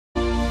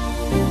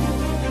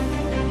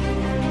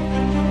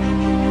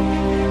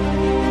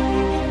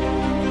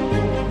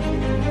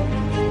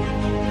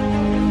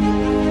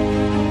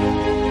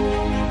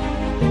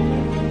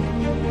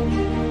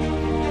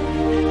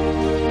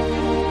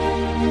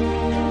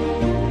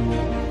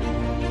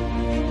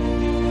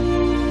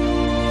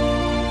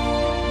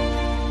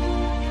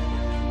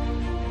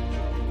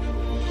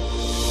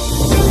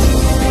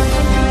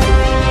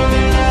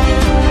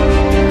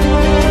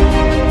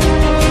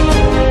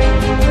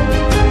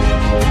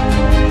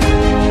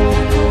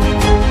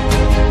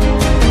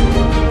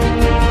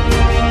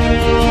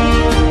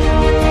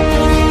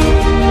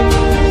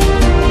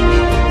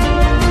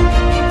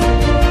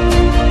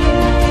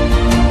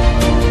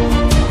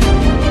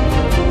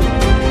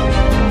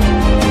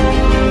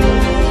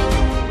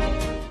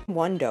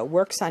Wando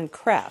works on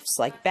crafts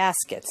like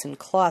baskets and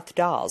cloth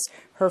dolls.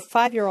 Her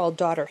 5-year-old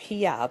daughter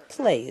Hia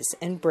plays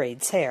and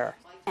braids hair.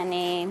 I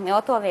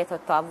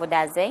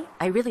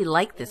really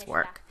like this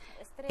work.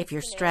 If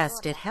you're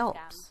stressed, it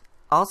helps.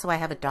 Also, I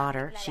have a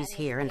daughter. She's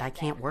here, and I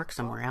can't work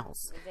somewhere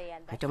else.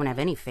 I don't have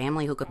any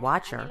family who could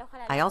watch her.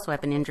 I also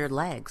have an injured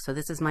leg, so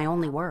this is my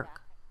only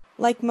work.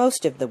 Like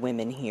most of the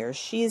women here,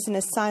 she is an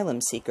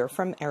asylum seeker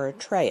from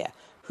Eritrea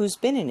who's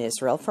been in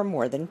Israel for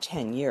more than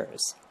 10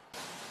 years.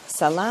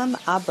 Salam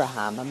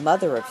Abraham, a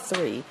mother of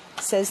 3,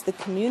 says the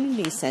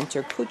community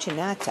center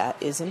Kuchinate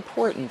is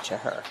important to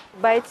her.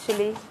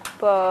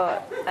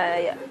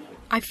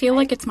 I feel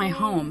like it's my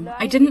home.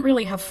 I didn't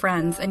really have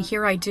friends, and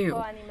here I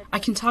do. I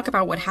can talk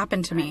about what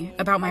happened to me,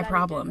 about my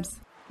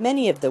problems.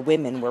 Many of the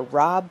women were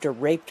robbed or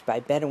raped by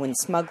Bedouin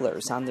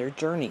smugglers on their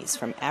journeys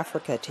from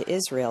Africa to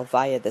Israel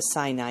via the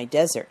Sinai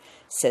Desert,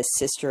 says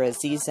Sister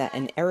Aziza,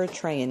 an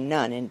Eritrean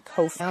nun and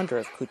co-founder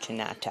of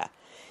Kuchinate.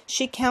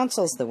 She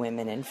counsels the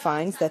women and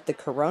finds that the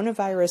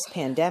coronavirus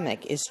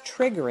pandemic is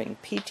triggering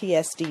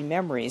PTSD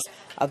memories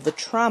of the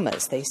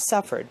traumas they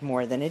suffered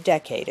more than a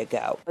decade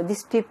ago.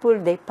 These people,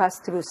 they pass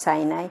through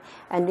Sinai,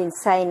 and in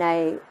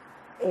Sinai,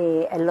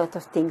 a lot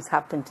of things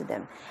happen to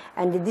them.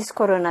 And in this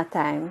corona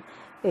time,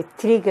 it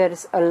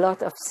triggers a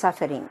lot of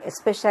suffering,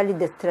 especially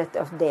the threat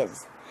of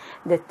death,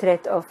 the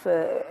threat of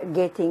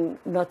getting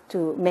not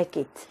to make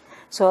it.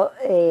 So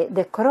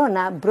the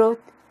corona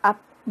brought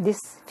up these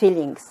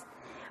feelings.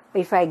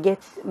 If I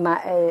get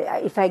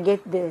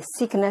the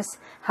sickness,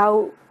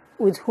 how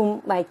with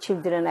whom my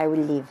children I will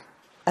live.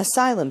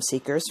 Asylum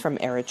seekers from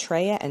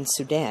Eritrea and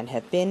Sudan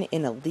have been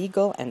in a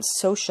legal and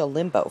social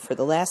limbo for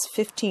the last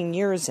 15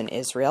 years in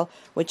Israel,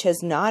 which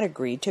has not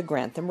agreed to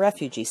grant them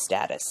refugee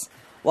status.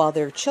 While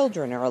their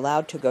children are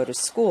allowed to go to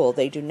school,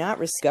 they do not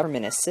receive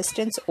government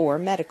assistance or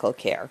medical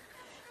care.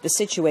 The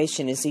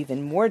situation is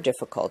even more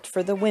difficult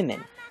for the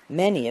women,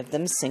 many of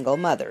them single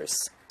mothers.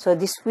 So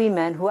these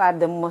women who are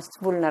the most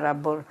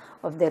vulnerable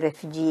of the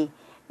refugee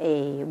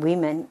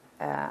women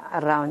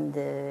around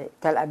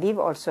Tel Aviv,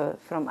 also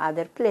from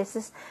other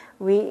places,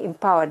 we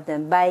empower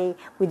them.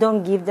 We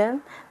don't give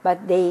them,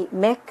 but they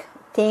make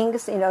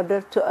things in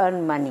order to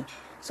earn money.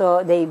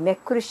 So they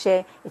make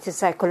crochet. It's a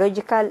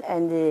psychological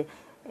and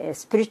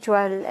spiritual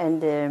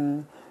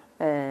and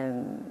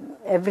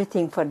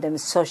everything for them,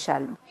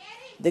 social.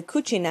 The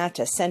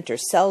Kuchinate Center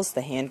sells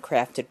the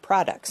handcrafted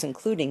products,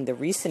 including the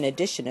recent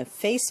addition of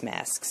face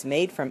masks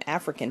made from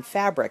African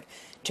fabric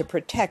to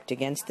protect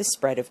against the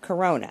spread of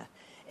corona.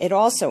 It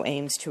also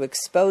aims to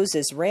expose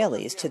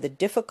Israelis to the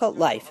difficult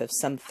life of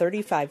some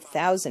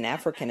 35,000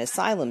 African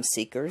asylum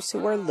seekers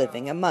who are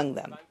living among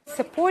them.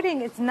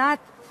 Supporting is not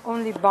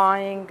only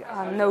buying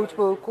a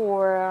notebook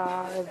or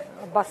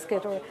a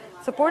basket.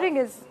 Supporting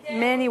is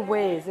many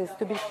ways. Is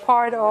to be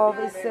part of,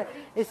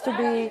 is to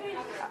be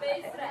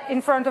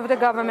in front of the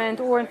government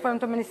or in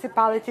front of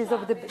municipalities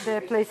of the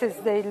places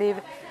they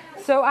live.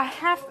 So I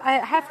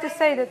have to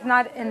say that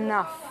not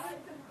enough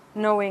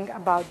knowing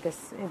about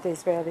this in the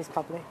Israeli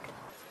public.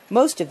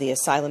 Most of the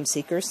asylum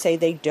seekers say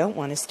they don't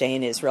want to stay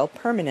in Israel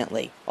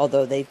permanently,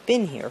 although they've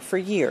been here for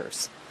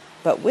years.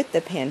 But with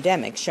the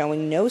pandemic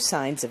showing no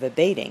signs of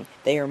abating,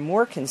 they are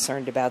more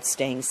concerned about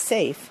staying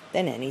safe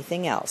than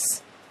anything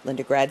else.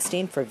 Linda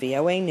Gradstein for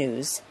VOA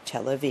News,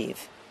 Tel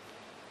Aviv.